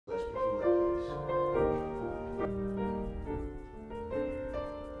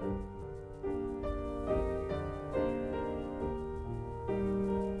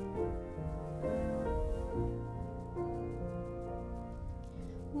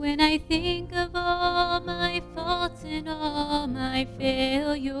When I think of all my faults and all my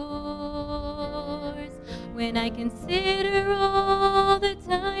failures, when I consider all the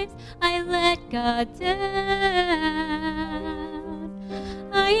times I let God down,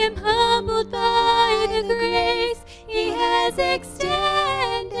 I am humbled by the grace He has extended,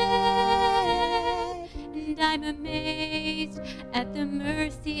 and I'm amazed at the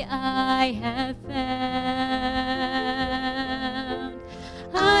mercy I have found.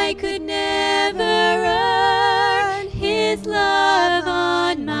 I could never earn His love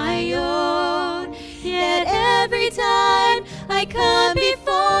on my own, yet every time I come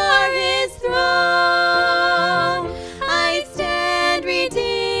before His throne, I stand redeemed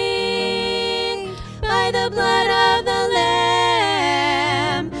by the blood of the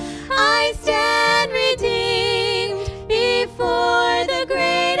Lamb. I stand redeemed before the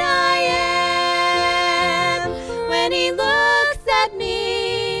great I am. When He looks at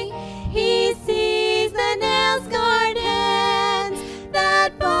me, He sees the nail-scarred hands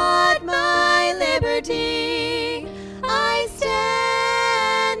that bought my liberty. I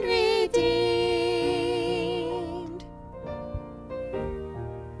stand redeemed.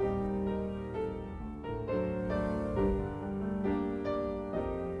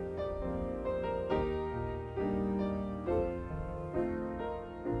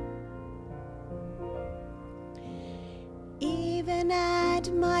 Even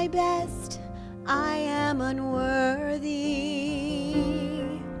at my best, I am unworthy.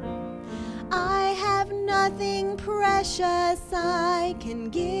 I have nothing precious I can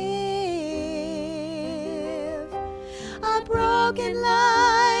give. A broken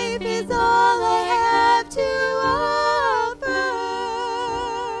life is all I have to offer,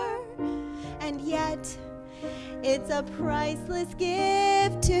 and yet it's a priceless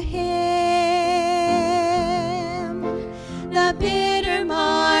gift to Him. The bitter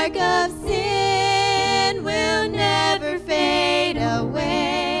mark of sin will never fade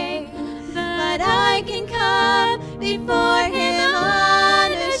away, but I can come before Him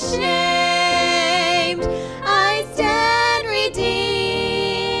unashamed. I stand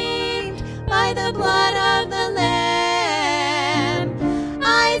redeemed by the blood of the Lamb.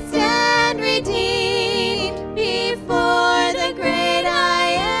 I stand redeemed before the great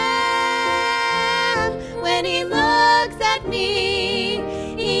I am. When He looks at me,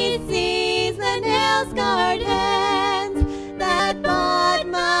 He sees the nail-scarred hands that bought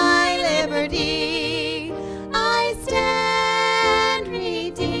my liberty. I stand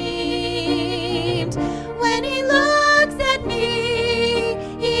redeemed. When He looks at me,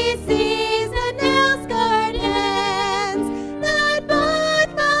 He sees the nail-scarred hands that bought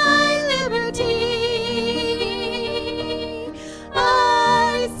my liberty.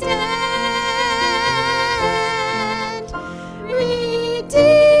 I stand redeemed.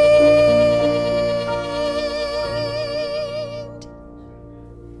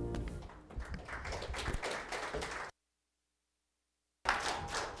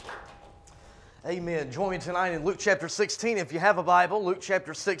 Amen. Join me tonight in Luke chapter 16. If you have a Bible, Luke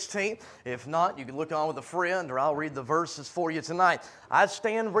chapter 16. If not, you can look on with a friend, or I'll read the verses for you tonight. I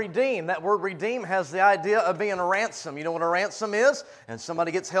stand redeemed. That word redeem has the idea of being a ransom. You know what a ransom is? And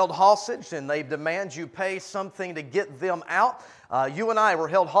somebody gets held hostage and they demand you pay something to get them out. You and I were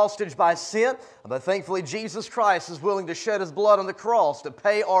held hostage by sin, but thankfully Jesus Christ is willing to shed His blood on the cross to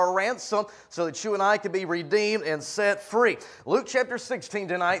pay our ransom so that you and I can be redeemed and set free. Luke chapter 16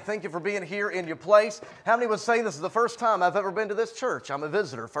 tonight. Thank you for being here in your place. How many would say this is the first time I've ever been to this church? I'm a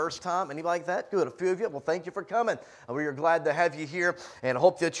visitor. First time? Anybody like that? Good. A few of you. Well, thank you for coming. We are glad to have you here and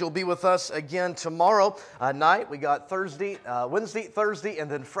hope that you'll be with us again tomorrow night. We got Wednesday, Thursday, and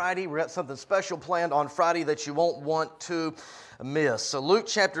then Friday. We got something special planned on Friday that you won't want to miss. So Luke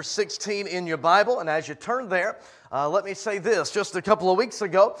chapter 16 in your Bible, and as you turn there, let me say this. Just a couple of weeks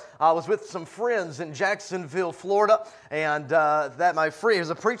ago, I was with some friends in Jacksonville, Florida, and that my friend is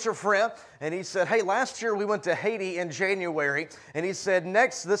a preacher friend, and he said, hey, last year we went to Haiti in January, and he said,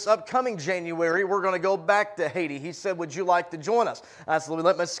 this upcoming January, we're going to go back to Haiti. He said, would you like to join us? I said,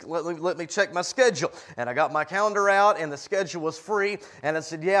 let me check my schedule, and I got my calendar out, and the schedule was free, and I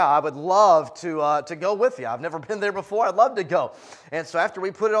said, yeah, I would love to go with you. I've never been there before. I'd love to go. And so after we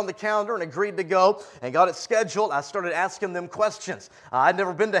put it on the calendar and agreed to go and got it scheduled, I started asking them questions. I'd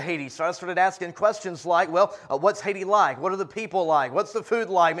never been to Haiti, so I started asking questions like, well, what's Haiti like? What are the people like? What's the food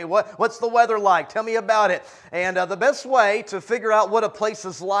like? I mean, what's the weather like? Tell me about it. And the best way to figure out what a place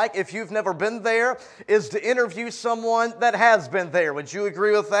is like if you've never been there is to interview someone that has been there. Would you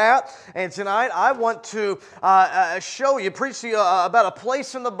agree with that? And tonight I want to preach to you about a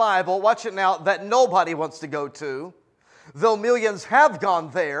place in the Bible, watch it now, that nobody wants to go to, though millions have gone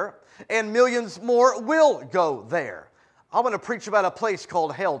there, and millions more will go there. I want to preach about a place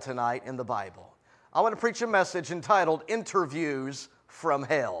called hell tonight in the Bible. I want to preach a message entitled Interviews from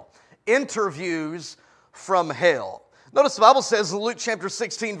Hell. Interviews from Hell. Notice the Bible says in Luke chapter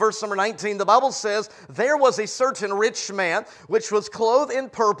 16, verse number 19, the Bible says, there was a certain rich man which was clothed in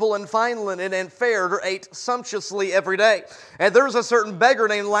purple and fine linen and fared or ate sumptuously every day. And there was a certain beggar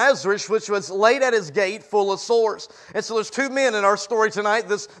named Lazarus which was laid at his gate full of sores. And so there's two men in our story tonight,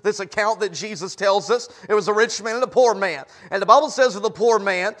 this account that Jesus tells us. It was a rich man and a poor man. And the Bible says of the poor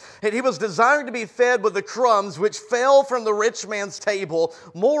man, and he was desiring to be fed with the crumbs which fell from the rich man's table.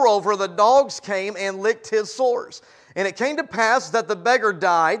 Moreover, the dogs came and licked his sores. And it came to pass that the beggar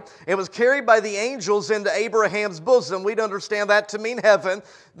died and was carried by the angels into Abraham's bosom. We'd understand that to mean heaven.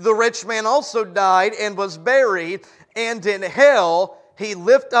 The rich man also died and was buried, and in hell he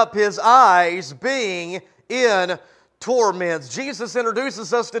lifted up his eyes, being in torments. Jesus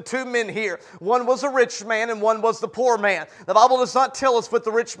introduces us to two men here. One was a rich man and one was the poor man. The Bible does not tell us what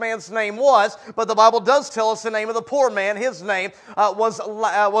the rich man's name was, but the Bible does tell us the name of the poor man. His name was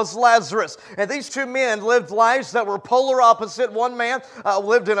Lazarus. And these two men lived lives that were polar opposite. One man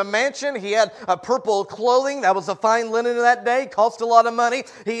lived in a mansion. He had purple clothing. That was a fine linen in that day. Cost a lot of money.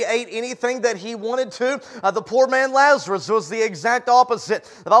 He ate anything that he wanted to. The poor man Lazarus was the exact opposite.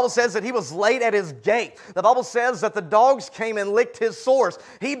 The Bible says that he was laid at his gate. The Bible says that the dogs came and licked his sores.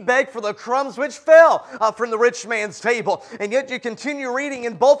 He begged for the crumbs which fell from the rich man's table. And yet you continue reading,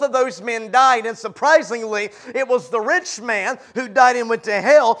 and both of those men died. And surprisingly, it was the rich man who died and went to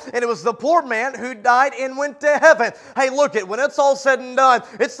hell, and it was the poor man who died and went to heaven. Hey, look it, when it's all said and done,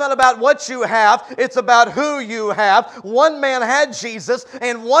 it's not about what you have, it's about who you have. One man had Jesus,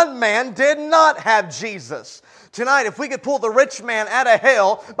 and one man did not have Jesus. Tonight, if we could pull the rich man out of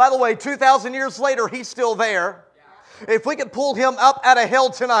hell, by the way, 2,000 years later, he's still there. If we could pull him up out of hell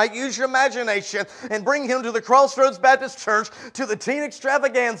tonight, use your imagination and bring him to the Crossroads Baptist Church, to the Teen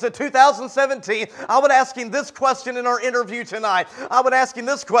Extravaganza 2017, I would ask him this question in our interview tonight. I would ask him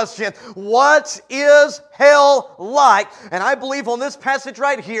this question: what is hell like? And I believe on this passage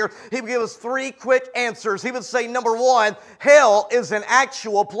right here, he would give us three quick answers. He would say, number one, hell is an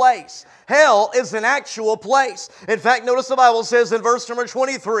actual place. Hell is an actual place. In fact, notice the Bible says in verse number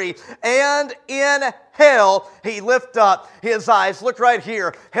 23, and in hell he lift up his eyes. Look right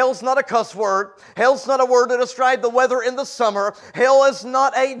here. Hell's not a cuss word. Hell's not a word to describe the weather in the summer. Hell is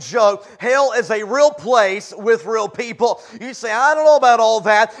not a joke. Hell is a real place with real people. You say, I don't know about all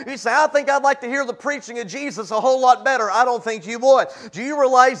that. You say, I think I'd like to hear the preaching of Jesus a whole lot better. I don't think you would. Do you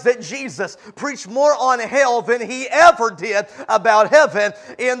realize that Jesus preached more on hell than he ever did about heaven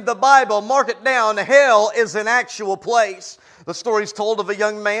in the Bible? Mark it down. Hell is an actual place. The story's told of a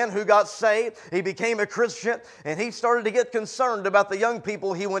young man who got saved. He became a Christian, and he started to get concerned about the young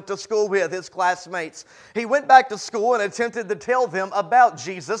people he went to school with, his classmates. He went back to school and attempted to tell them about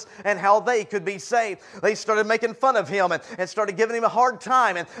Jesus and how they could be saved. They started making fun of him and started giving him a hard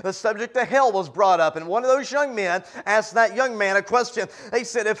time, and the subject of hell was brought up. And one of those young men asked that young man a question. They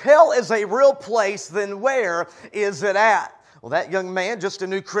said, if hell is a real place, then where is it at? Well, that young man, just a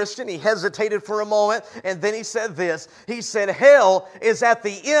new Christian, he hesitated for a moment, and then he said this. He said, hell is at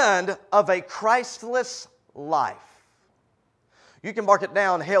the end of a Christless life. You can mark it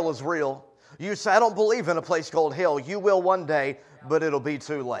down, hell is real. You say, I don't believe in a place called hell. You will one day, but it'll be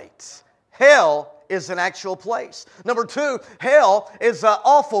too late. Hell is an actual place. Number two, hell is an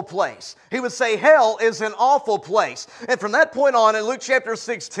awful place. He would say hell is an awful place. And from that point on in Luke chapter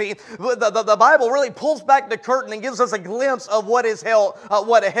 16, the Bible really pulls back the curtain and gives us a glimpse of what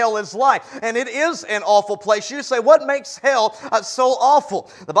hell is like. And it is an awful place. You say, what makes hell so awful?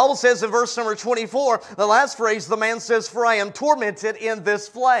 The Bible says in verse number 24, the last phrase, the man says, for I am tormented in this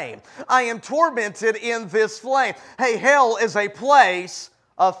flame. I am tormented in this flame. Hey, hell is a place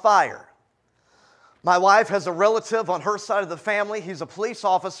of fire. My wife has a relative on her side of the family. He's a police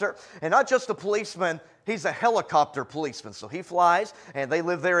officer, and not just a policeman, he's a helicopter policeman. So he flies, and they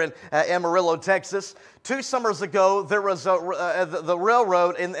live there in Amarillo, Texas. 2 summers ago, there was the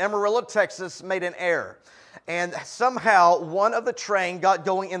railroad in Amarillo, Texas made an error. And somehow one of the train got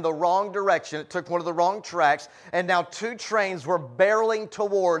going in the wrong direction. It took one of the wrong tracks, and now 2 trains were barreling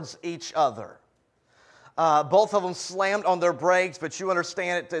towards each other. Both of them slammed on their brakes, but you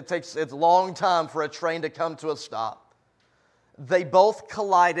understand it's a long time for a train to come to a stop. They both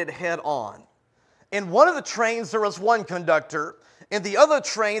collided head on. In one of the trains, there was one conductor. In the other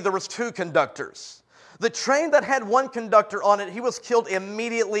train, there was 2 conductors. The train that had one conductor on it, he was killed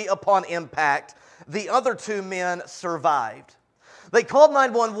immediately upon impact. The other 2 men survived. They called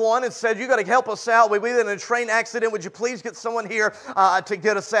 911 and said, you got to help us out. We've been in a train accident. Would you please get someone here to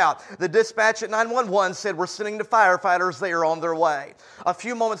get us out? The dispatch at 911 said, we're sending the firefighters. They are on their way. A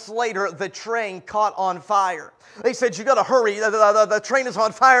few moments later, the train caught on fire. They said, you got to hurry. The train is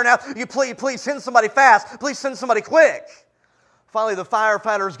on fire now. You please send somebody fast. Please send somebody quick. Finally, the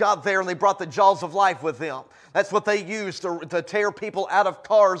firefighters got there and they brought the jaws of life with them. That's what they used to tear people out of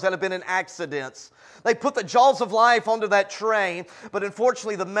cars that have been in accidents. They put the jaws of life onto that train, but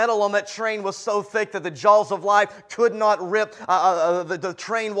unfortunately the metal on that train was so thick that the jaws of life could not rip the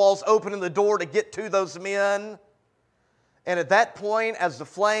train walls open in the door to get to those men. And at that point, as the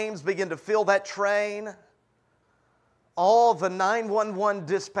flames began to fill that train, all the 911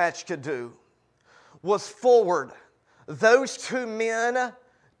 dispatch could do was forward those two men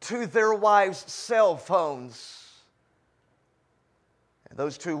to their wives' cell phones. And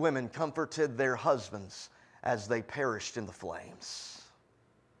those two women comforted their husbands as they perished in the flames.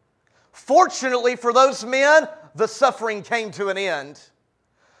 Fortunately for those men, the suffering came to an end.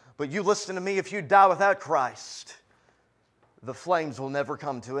 But you listen to me, if you die without Christ, the flames will never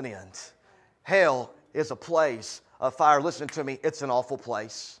come to an end. Hell is a place of fire. Listen to me, it's an awful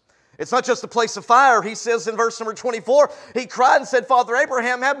place. It's not just a place of fire. He says in verse number 24, he cried and said, Father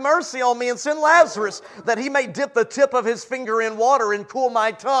Abraham, have mercy on me and send Lazarus that he may dip the tip of his finger in water and cool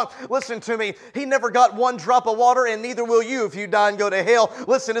my tongue. Listen to me. He never got one drop of water, and neither will you if you die and go to hell.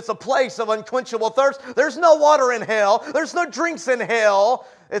 Listen, it's a place of unquenchable thirst. There's no water in hell. There's no drinks in hell.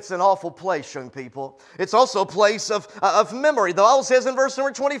 It's an awful place, young people. It's also a place of memory. The Bible says in verse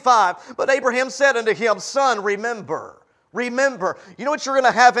number 25, but Abraham said unto him, Son, remember. Remember. You know what you're going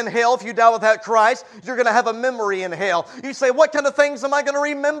to have in hell if you die without Christ? You're going to have a memory in hell. You say, what kind of things am I going to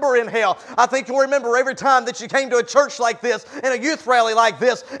remember in hell? I think you'll remember every time that you came to a church like this, and a youth rally like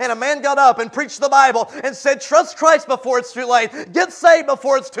this, and a man got up and preached the Bible and said, trust Christ before it's too late. Get saved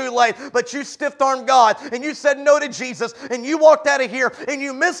before it's too late. But you stiff-armed God, and you said no to Jesus, and you walked out of here, and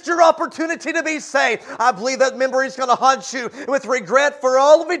you missed your opportunity to be saved. I believe that memory is going to haunt you with regret for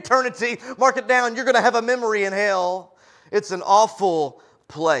all of eternity. Mark it down. You're going to have a memory in hell. It's an awful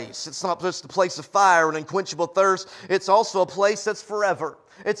place. It's not just a place of fire and unquenchable thirst. It's also a place that's forever.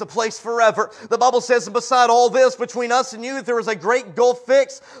 It's a place forever. The Bible says, and beside all this, between us and you, there is a great gulf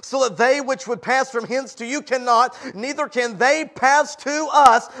fixed, so that they which would pass from hence to you cannot, neither can they pass to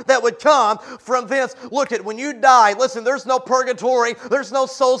us that would come from thence. Look at when you die, listen, there's no purgatory, there's no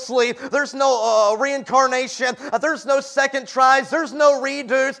soul sleep, there's no reincarnation, there's no second tries, there's no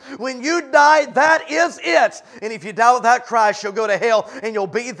redos. When you die, that is it. And if you die without Christ, you'll go to hell and you'll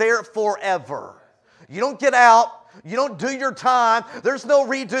be there forever. You don't get out. You don't do your time. There's no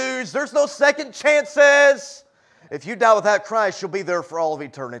redos. There's no second chances. If you die without Christ, you'll be there for all of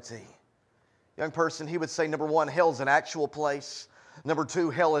eternity. Young person, he would say, number one, hell's an actual place. Number two,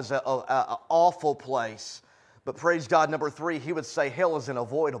 hell is an awful place. But praise God, number three, he would say hell is an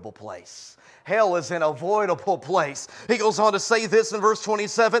avoidable place. Hell is an avoidable place. He goes on to say this in verse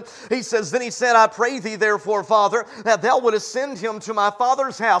 27. He says, then he said, I pray thee therefore, Father, that thou wouldest send him to my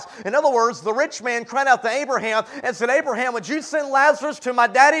father's house. In other words, the rich man cried out to Abraham and said, Abraham, would you send Lazarus to my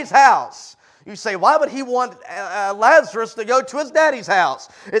daddy's house? You say, why would he want Lazarus to go to his daddy's house?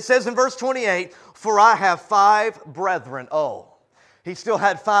 It says in verse 28, for I have 5 brethren. Oh, he still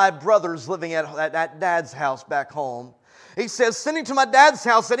had 5 brothers living at dad's house back home. He says, send him to my dad's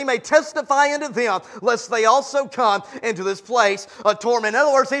house that he may testify unto them, lest they also come into this place of torment. In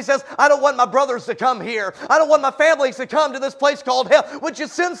other words, he says, I don't want my brothers to come here. I don't want my families to come to this place called hell. Would you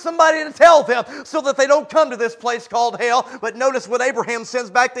send somebody to tell them so that they don't come to this place called hell? But notice what Abraham sends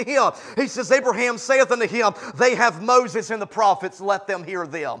back to him. He says, Abraham saith unto him, they have Moses and the prophets, let them hear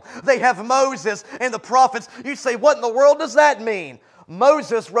them. They have Moses and the prophets. You say, what in the world does that mean?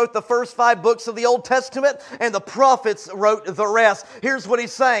 Moses wrote the first 5 books of the Old Testament, and the prophets wrote the rest. Here's what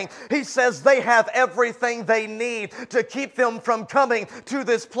he's saying. He says they have everything they need to keep them from coming to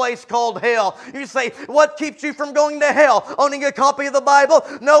this place called hell. You say, what keeps you from going to hell? Owning a copy of the Bible?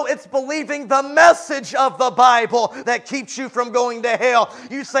 No, it's believing the message of the Bible that keeps you from going to hell.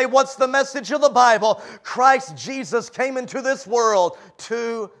 You say, what's the message of the Bible? Christ Jesus came into this world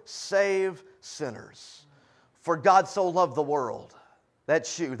to save sinners. For God so loved the world.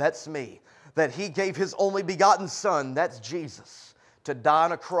 That's you, that's me. That He gave His only begotten Son, that's Jesus, to die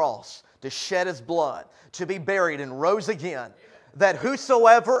on a cross, to shed His blood, to be buried and rose again. That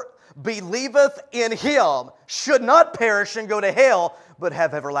whosoever believeth in Him should not perish and go to hell, but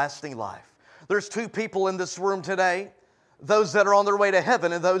have everlasting life. There's 2 people in this room today, those that are on their way to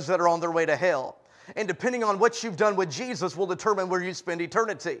heaven and those that are on their way to hell. And depending on what you've done with Jesus will determine where you spend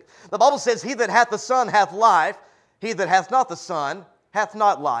eternity. The Bible says, he that hath the Son hath life. He that hath not the Son hath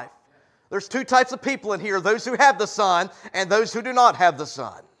not life. There's two types of people in here, those who have the Son and those who do not have the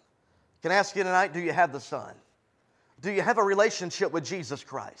Son. Can I ask you tonight, do you have the Son? Do you have a relationship with Jesus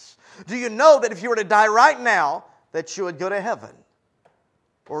Christ? Do you know that if you were to die right now, that you would go to heaven?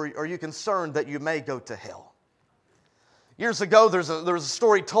 Or are you concerned that you may go to hell? Years ago, there was a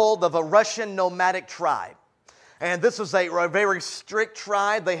story told of a Russian nomadic tribe. And this was a very strict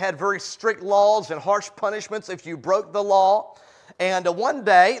tribe. They had very strict laws and harsh punishments if you broke the law. And one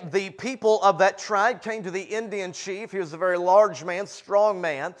day, the people of that tribe came to the Indian chief. He was a very large man, strong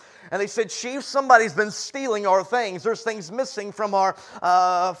man. And they said, "Chief, somebody's been stealing our things. There's things missing from our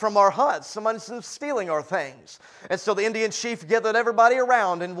huts. Somebody's been stealing our things." And so the Indian chief gathered everybody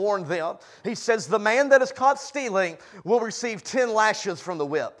around and warned them. He says, "The man that is caught stealing will receive 10 lashes from the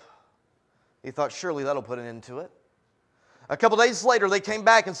whip." He thought, surely that'll put an end to it. A couple days later, they came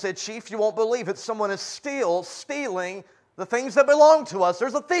back and said, "Chief, you won't believe it. Someone is stealing the things that belong to us.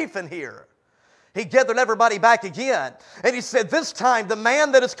 There's a thief in here." He gathered everybody back again. And he said, "This time, the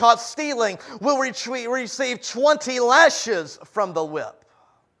man that is caught stealing will receive 20 lashes from the whip."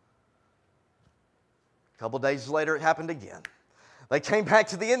 A couple days later, it happened again. They came back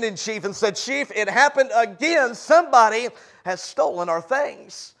to the Indian chief and said, "Chief, it happened again. Somebody has stolen our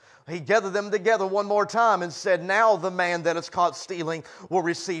things." He gathered them together one more time and said, "Now the man that is caught stealing will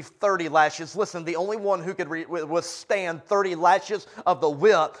receive 30 lashes. Listen, the only one who could withstand 30 lashes of the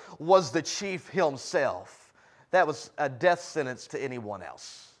whip was the chief himself. That was a death sentence to anyone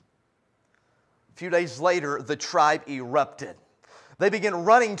else. A few days later, the tribe erupted. They began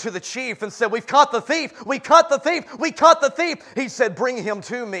running to the chief and said, "We've caught the thief! We caught the thief! We caught the thief!" He said, "Bring him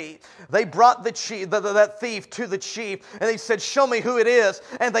to me." They brought that thief to the chief, and they said, "Show me who it is."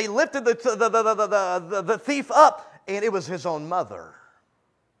 And they lifted the thief up, and it was his own mother.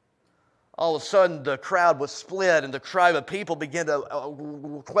 All of a sudden, the crowd was split, and the tribe of people began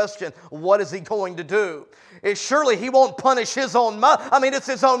to question, what is he going to do? Surely he won't punish his own mother. I mean, it's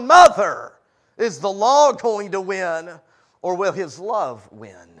his own mother. Is the law going to win? Or will his love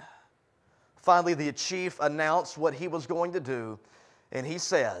win? Finally, the chief announced what he was going to do, and he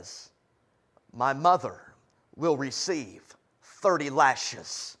says, "My mother will receive 30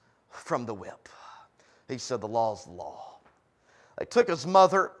 lashes from the whip." He said, "The law's the law." They took his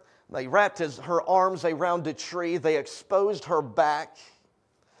mother, they wrapped her arms around a tree, they exposed her back.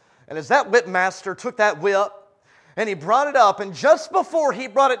 And as that whipmaster took that whip, and he brought it up, and just before he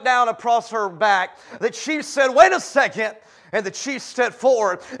brought it down across her back, the chief said, "Wait a second." And the chief stepped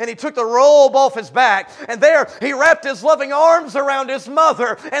forward, and he took the robe off his back, and there he wrapped his loving arms around his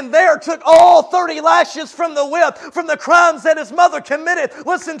mother, and there took all 30 lashes from the whip, from the crimes that his mother committed.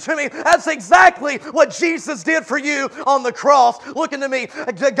 Listen to me, that's exactly what Jesus did for you on the cross. Listen to me,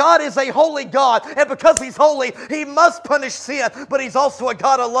 God is a holy God, and because He's holy, He must punish sin, but He's also a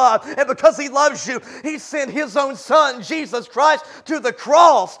God of love, and because He loves you, He sent His own Son, Jesus Christ, to the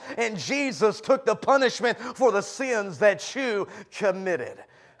cross, and Jesus took the punishment for the sins that you committed.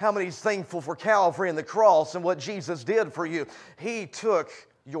 How many is thankful for Calvary and the cross and what Jesus did for you? He took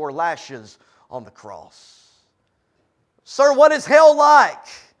your lashes on the cross. Sir, what is hell like?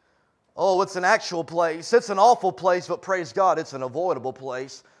 Oh, it's an actual place. It's an awful place, but praise God, it's an avoidable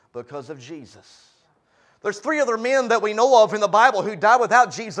place because of Jesus. There's 3 other men that we know of in the Bible who died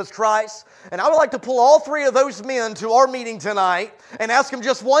without Jesus Christ. And I would like to pull all 3 of those men to our meeting tonight and ask them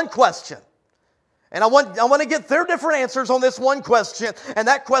just one question. And I want to get their different answers on this one question. And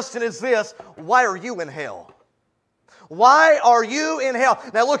that question is this: why are you in hell? Why are you in hell?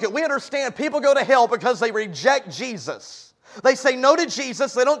 Now look, we understand people go to hell because they reject Jesus. They say no to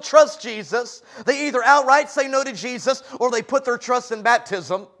Jesus. They don't trust Jesus. They either outright say no to Jesus or they put their trust in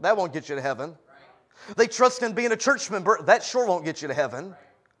baptism. That won't get you to heaven. They trust in being a church member. That sure won't get you to heaven.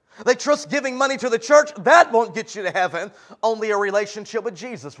 They trust giving money to the church. That won't get you to heaven. Only a relationship with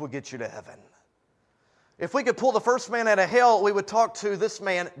Jesus will get you to heaven. If we could pull the first man out of hell, we would talk to this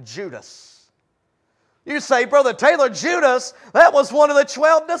man, Judas. You say, Brother Taylor, Judas, that was one of the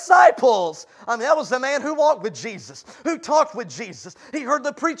 12 disciples. I mean, that was the man who walked with Jesus, who talked with Jesus. He heard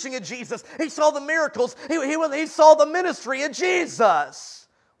the preaching of Jesus. He saw the miracles. He saw the ministry of Jesus.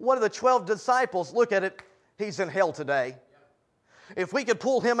 One of the 12 disciples, look at it, he's in hell today. If we could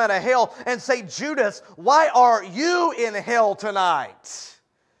pull him out of hell and say, Judas, why are you in hell tonight?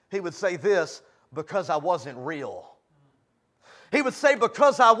 He would say this: because I wasn't real. He would say,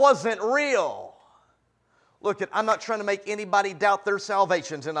 because I wasn't real. Look, I'm not trying to make anybody doubt their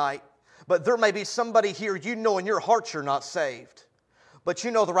salvation tonight, but there may be somebody here, you know in your heart you're not saved, but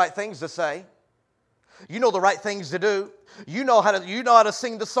you know the right things to say. You know the right things to do. You know how to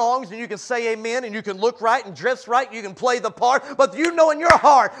sing the songs, and you can say amen, and you can look right and dress right, you can play the part, but you know in your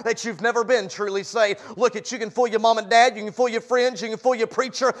heart that you've never been truly saved. Look, you can fool your mom and dad, you can fool your friends, you can fool your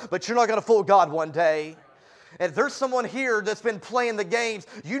preacher, but you're not going to fool God one day. And if there's someone here that's been playing the games,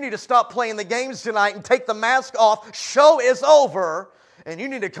 you need to stop playing the games tonight and take the mask off. Show is over. And you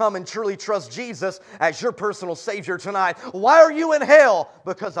need to come and truly trust Jesus as your personal Savior tonight. Why are you in hell?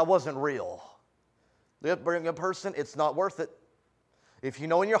 Because I wasn't real. Bring a person, it's not worth it. If you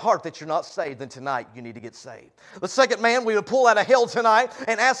know in your heart that you're not saved, then tonight you need to get saved. The second man we would pull out of hell tonight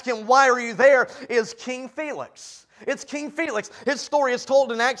and ask him, why are you there, is King Felix. It's King Felix. His story is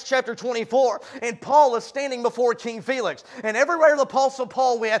told in Acts chapter 24. And Paul is standing before King Felix. And everywhere the Apostle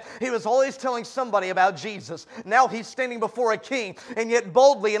Paul went, he was always telling somebody about Jesus. Now he's standing before a king. And yet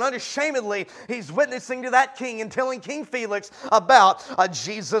boldly and unashamedly, he's witnessing to that king and telling King Felix about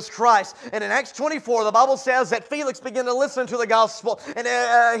Jesus Christ. And in Acts 24, the Bible says that Felix began to listen to the gospel.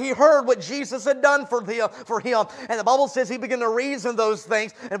 And he heard what Jesus had done for him. And the Bible says he began to reason those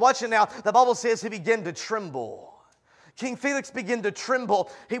things. And watch it now. The Bible says he began to tremble. King Felix began to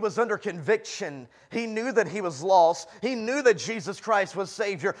tremble. He was under conviction. He knew that he was lost. He knew that Jesus Christ was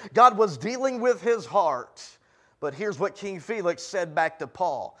Savior. God was dealing with his heart. But here's what King Felix said back to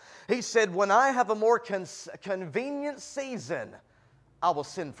Paul. He said, when I have a more convenient season, I will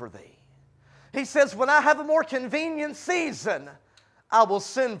send for thee. He says, when I have a more convenient season, I will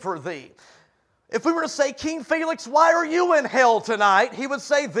send for thee. If we were to say, King Felix, why are you in hell tonight? He would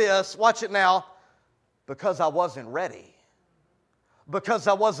say this, watch it now. Because I wasn't ready. Because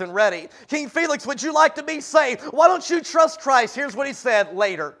I wasn't ready. King Felix, would you like to be saved? Why don't you trust Christ? Here's what he said,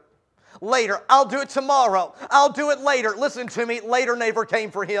 later. Later. I'll do it tomorrow. I'll do it later. Listen to me. Later never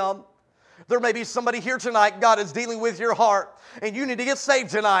came for him. There may be somebody here tonight, God is dealing with your heart, and you need to get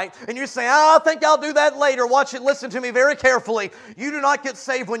saved tonight. And you're saying, I think I'll do that later. Watch it, listen to me very carefully. You do not get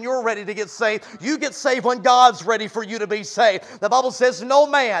saved when you're ready to get saved. You get saved when God's ready for you to be saved. The Bible says, no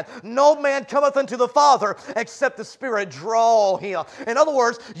man cometh unto the Father except the Spirit draw him. In other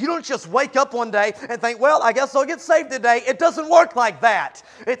words, you don't just wake up one day and think, well, I guess I'll get saved today. It doesn't work like that.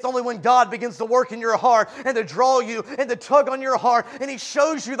 It's only when God begins to work in your heart and to draw you and to tug on your heart, and He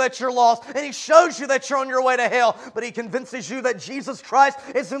shows you that you're lost, and He shows you that you're on your way to hell, but He convinces you that Jesus Christ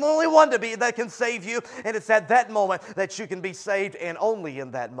is the only one that can save you, and it's at that moment that you can be saved, and only in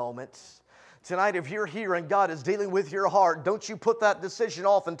that moment. Tonight, if you're here and God is dealing with your heart, don't you put that decision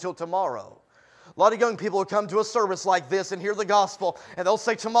off until tomorrow. A lot of young people will come to a service like this and hear the gospel, and they'll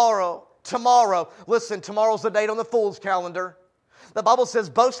say, tomorrow. Listen, tomorrow's the date on the fool's calendar. The Bible says,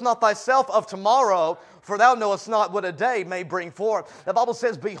 boast not thyself of tomorrow, for thou knowest not what a day may bring forth. The Bible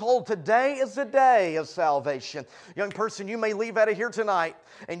says, behold, today is the day of salvation. Young person, you may leave out of here tonight,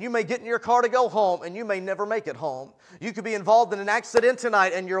 and you may get in your car to go home, and you may never make it home. You could be involved in an accident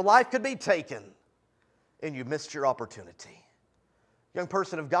tonight, and your life could be taken, and you missed your opportunity. Young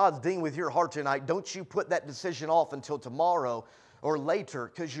person, if God's dealing with your heart tonight, don't you put that decision off until tomorrow or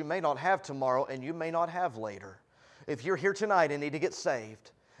later, because you may not have tomorrow, and you may not have later. If you're here tonight and need to get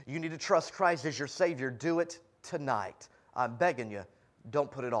saved, you need to trust Christ as your Savior, do it tonight. I'm begging you, don't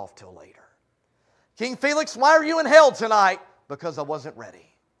put it off till later. King Felix, why are you in hell tonight? Because I wasn't ready.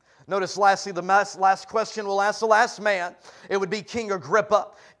 Notice lastly, the last question we'll ask the last man. It would be King Agrippa.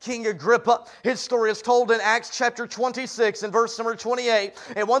 King Agrippa, his story is told in Acts chapter 26 and verse number 28.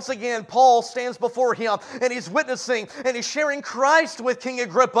 And once again, Paul stands before him and he's witnessing and he's sharing Christ with King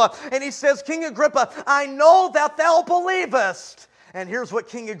Agrippa. And he says, King Agrippa, I know that thou believest. And here's what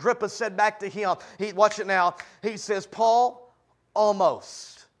King Agrippa said back to him. Watch it now. He says, Paul,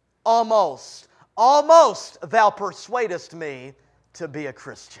 almost thou persuadest me to be a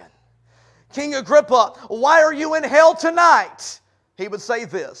Christian. King Agrippa, why are you in hell tonight? He would say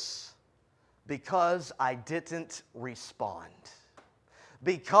this, because I didn't respond.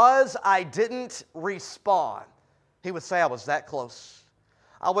 Because I didn't respond. He would say I was that close.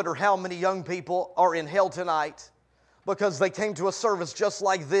 I wonder how many young people are in hell tonight because they came to a service just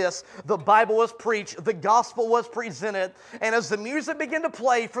like this. The Bible was preached, the gospel was presented, and as the music began to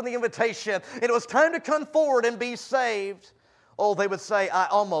play for the invitation, and it was time to come forward and be saved, oh, they would say, I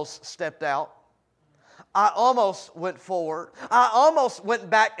almost stepped out. I almost went forward. I almost went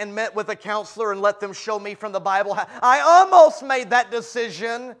back and met with a counselor and let them show me from the Bible. I almost made that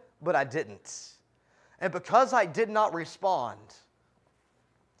decision, but I didn't. And because I did not respond,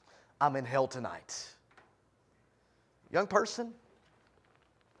 I'm in hell tonight. Young person,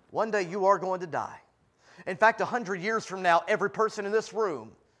 one day you are going to die. In fact, 100 years from now, every person in this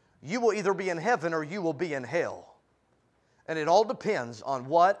room, you will either be in heaven or you will be in hell. And it all depends on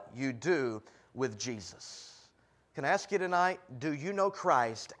what you do with Jesus. Can I ask you tonight, do you know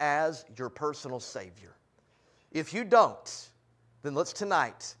Christ as your personal Savior? If you don't, then let's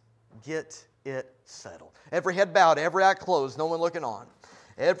tonight get it settled. Every head bowed, every eye closed, no one looking on.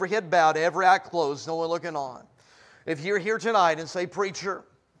 Every head bowed, every eye closed, no one looking on. If you're here tonight and say, Preacher,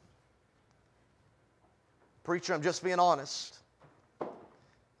 I'm just being honest.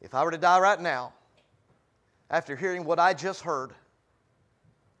 If I were to die right now, after hearing what I just heard,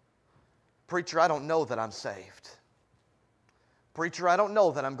 Preacher, I don't know that I'm saved. Preacher, I don't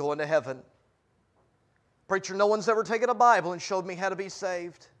know that I'm going to heaven. Preacher, no one's ever taken a Bible and showed me how to be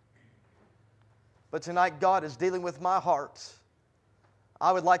saved. But tonight God is dealing with my heart.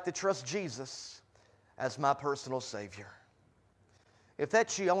 I would like to trust Jesus as my personal Savior. If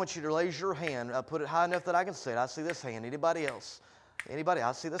that's you, I want you to raise your hand. Put it high enough that I can see it. I see this hand. Anybody else? Anybody?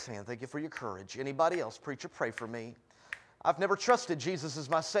 I see this hand. Thank you for your courage. Anybody else? Preacher, pray for me. I've never trusted Jesus as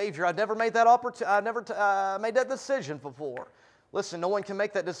my Savior. I've never made that made that decision before. Listen, no one can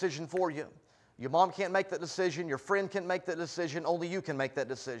make that decision for you. Your mom can't make that decision. Your friend can't make that decision. Only you can make that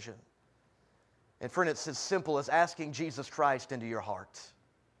decision. And friend, it's as simple as asking Jesus Christ into your heart.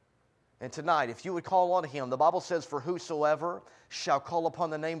 And tonight, if you would call on Him, the Bible says, for whosoever shall call upon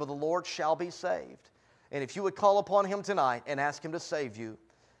the name of the Lord shall be saved. And if you would call upon Him tonight and ask Him to save you,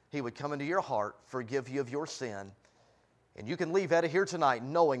 He would come into your heart, forgive you of your sin, and you can leave out of here tonight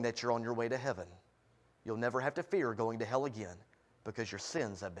knowing that you're on your way to heaven. You'll never have to fear going to hell again because your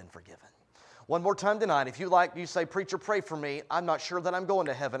sins have been forgiven. One more time tonight, if you say, Preacher, pray for me. I'm not sure that I'm going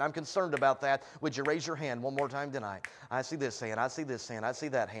to heaven. I'm concerned about that. Would you raise your hand one more time tonight? I see this hand. I see this hand. I see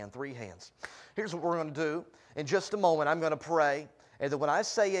that hand. 3 hands. Here's what we're going to do. In just a moment, I'm going to pray. And then when I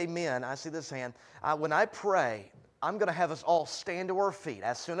say amen, I see this hand. When I pray, I'm going to have us all stand to our feet.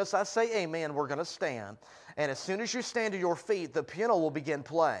 As soon as I say amen, we're going to stand. And as soon as you stand to your feet, the piano will begin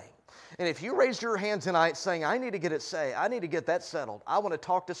playing. And if you raise your hand tonight saying, I need to get that settled. I want to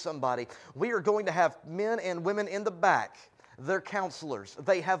talk to somebody. We are going to have men and women in the back. They're counselors.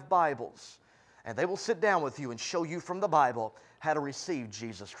 They have Bibles. And they will sit down with you and show you from the Bible how to receive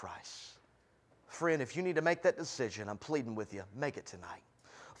Jesus Christ. Friend, if you need to make that decision, I'm pleading with you. Make it tonight.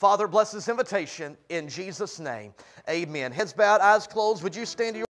 Father, bless this invitation in Jesus' name. Amen. Heads bowed, eyes closed. Would you stand to your